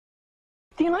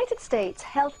The United States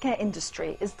healthcare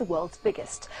industry is the world's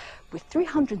biggest, with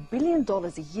 $300 billion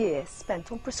a year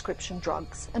spent on prescription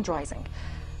drugs and rising.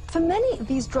 For many,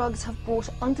 these drugs have brought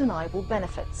undeniable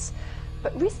benefits.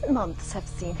 But recent months have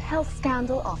seen health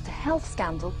scandal after health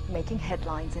scandal making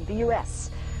headlines in the US.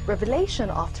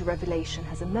 Revelation after revelation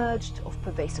has emerged of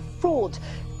pervasive fraud,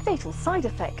 fatal side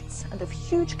effects, and of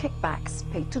huge kickbacks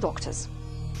paid to doctors.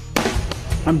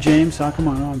 I'm James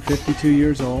Sakamano. I'm 52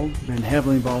 years old. Been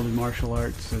heavily involved in martial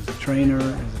arts as a trainer,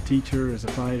 as a teacher, as a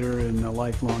fighter, and a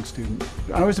lifelong student.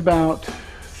 I was about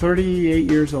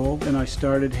 38 years old and I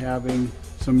started having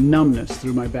some numbness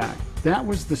through my back. That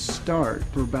was the start.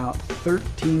 For about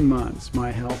 13 months, my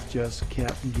health just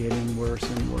kept getting worse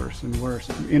and worse and worse.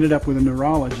 Ended up with a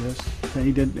neurologist.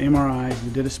 He did MRIs, we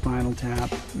did a spinal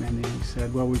tap, and he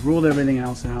said, well, we've ruled everything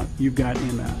else out. You've got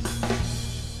MS.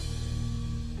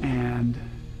 And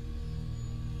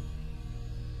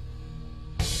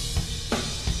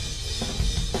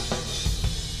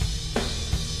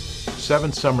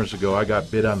Seven summers ago, I got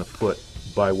bit on the foot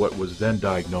by what was then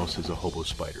diagnosed as a hobo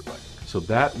spider bite. So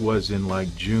that was in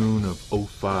like June of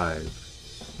 '05.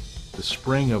 The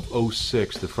spring of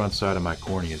 '06, the front side of my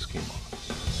corneas came off.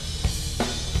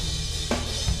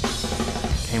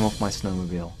 Came off my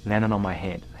snowmobile, landed on my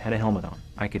head, had a helmet on.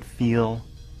 I could feel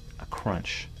a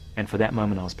crunch, and for that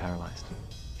moment I was paralyzed.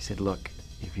 He said, look,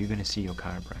 if you're going to see your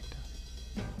chiropractor,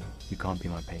 you can't be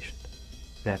my patient.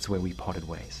 That's where we parted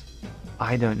ways.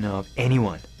 I don't know of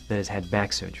anyone that has had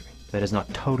back surgery that is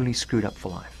not totally screwed up for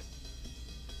life.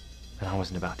 And I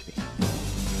wasn't about to be.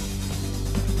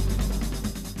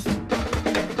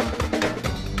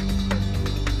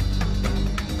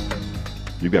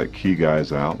 You've got key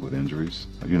guys out with injuries.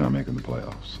 You're not making the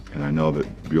playoffs. And I know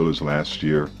that Bueller's last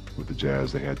year with the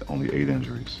Jazz, they had only 8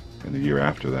 injuries. And the year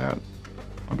after that,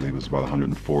 I believe it was about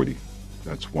 140.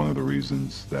 That's one of the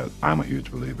reasons that I'm a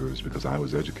huge believer, is because I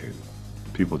was educated.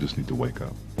 People just need to wake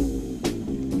up.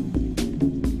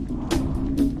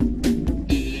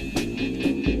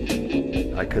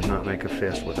 I could not make a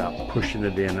fist without pushing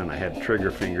it in, and I had trigger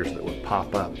fingers that would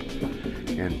pop up.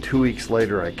 And 2 weeks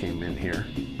later I came in here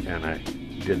and I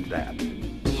did that.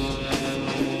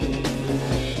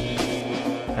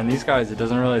 And these guys, it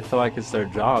doesn't really feel like it's their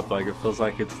job. Like, it feels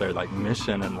like it's their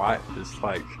mission in life. It's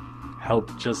like,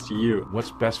 help just you.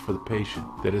 What's best for the patient?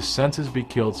 That his senses be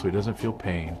killed so he doesn't feel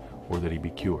pain, or that he be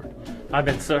cured. I've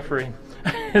been suffering.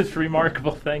 It's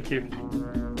remarkable, thank you.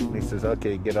 And he says,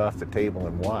 okay, get off the table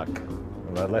and walk.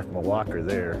 Well, I left my walker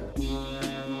there.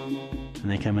 And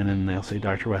they come in and they'll say,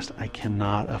 Dr. West, I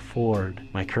cannot afford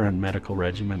my current medical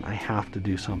regimen. I have to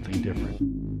do something different.